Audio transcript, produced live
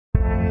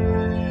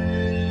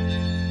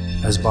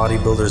As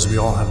bodybuilders, we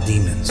all have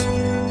demons.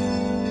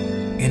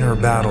 Inner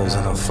battles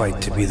in a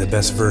fight to be the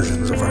best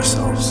versions of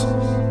ourselves.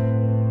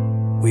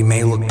 We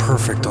may look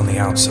perfect on the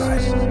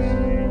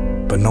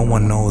outside, but no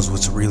one knows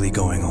what's really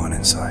going on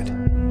inside.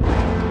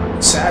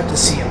 It's sad to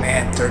see a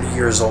man 30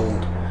 years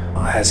old,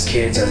 has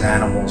kids, has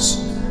animals,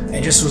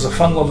 and just was a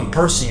fun-loving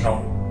person, you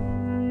know,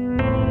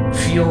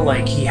 feel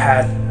like he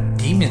had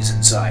demons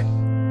inside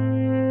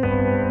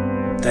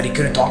that he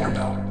couldn't talk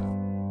about.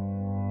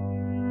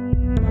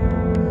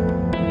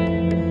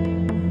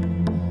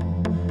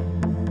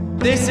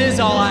 This is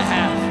all I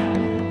have.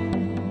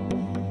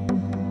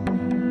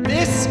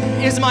 This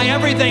is my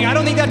everything. I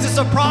don't think that's a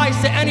surprise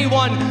to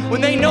anyone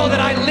when they know that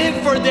I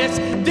live for this.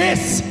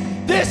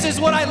 This is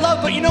what I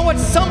love. But you know what?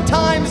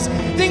 Sometimes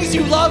things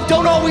you love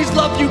don't always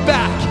love you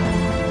back.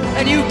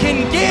 And you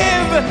can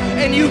give,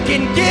 and you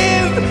can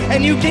give,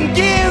 and you can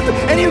give,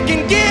 and you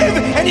can give,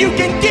 and you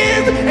can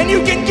give, and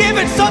you can give,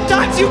 and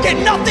sometimes you get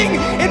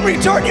nothing. In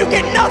return, you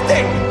get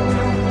nothing.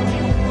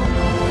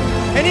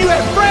 And you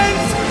have friends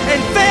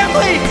and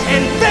family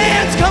and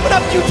fans coming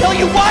up to you telling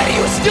you, why do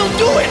you still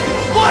do it?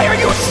 Why are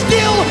you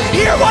still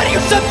here? Why do you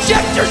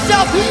subject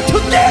yourself to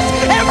this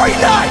every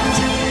night?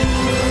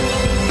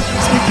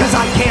 It's because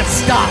I can't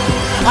stop.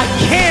 I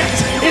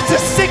can't. It's a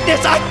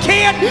sickness. I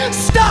can't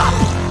stop.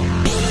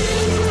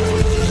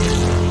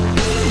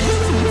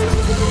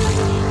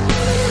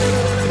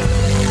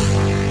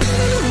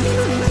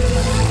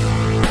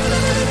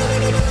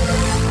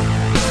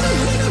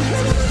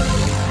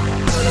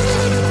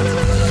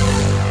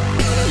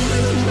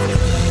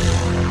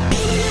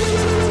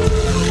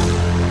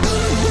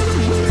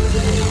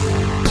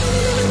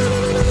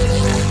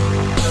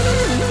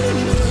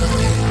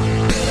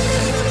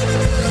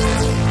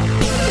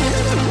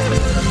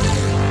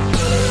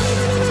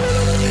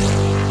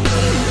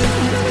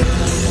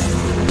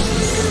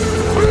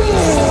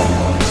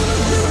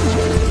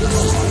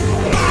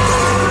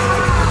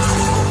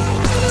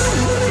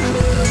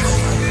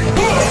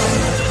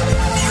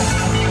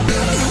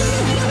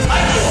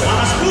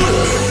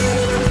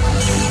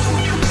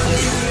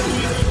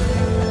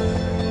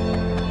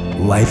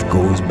 Life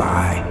goes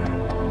by,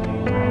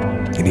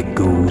 and it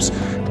goes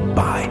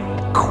by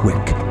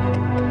quick.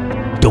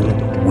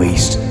 Don't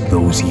waste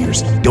those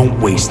years.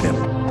 Don't waste them.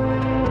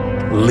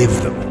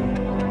 Live them.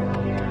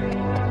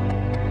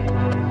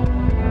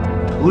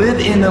 Live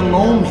in the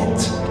moment.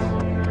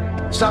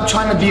 Stop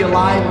trying to be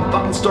alive and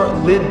fucking start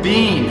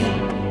living.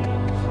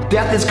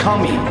 Death is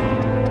coming.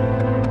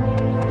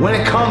 When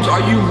it comes,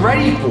 are you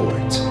ready for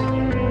it?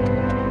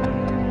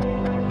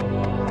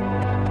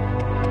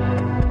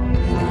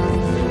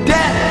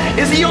 Death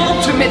is the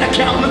ultimate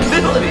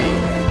accountability.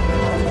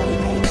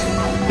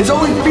 It's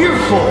only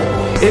fearful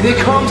if it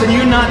comes and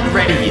you're not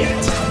ready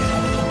yet.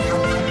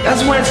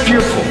 That's when it's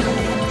fearful.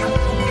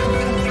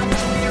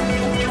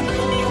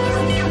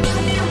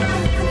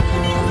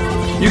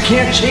 You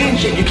can't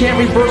change it. You can't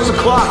reverse the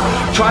clock.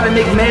 Try to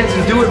make amends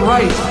and do it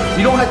right.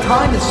 You don't have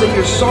time to say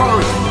you're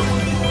sorry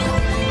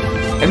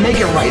and make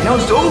it right. Now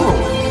it's over.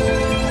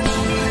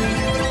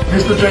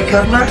 Mr. J.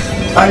 Kepler,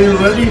 are you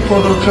ready for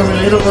the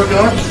Terminator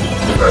workout?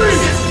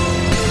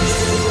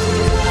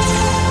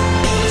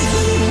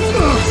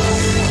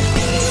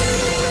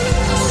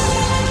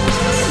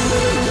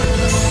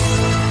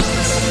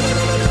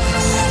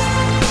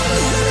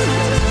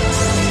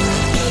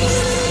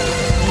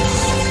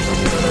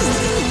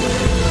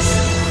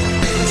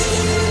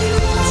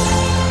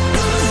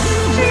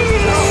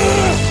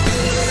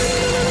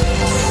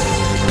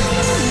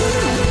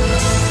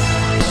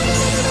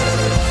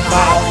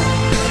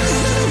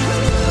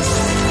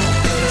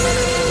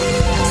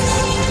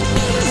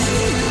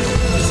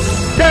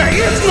 There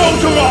is no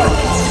tomorrow!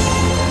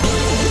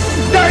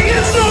 There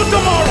is no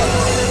tomorrow!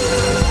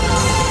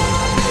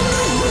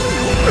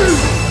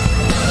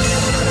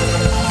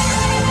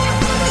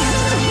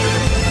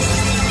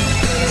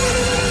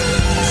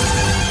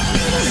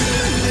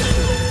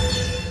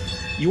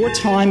 Your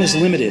time is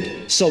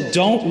limited, so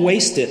don't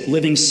waste it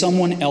living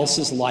someone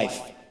else's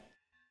life.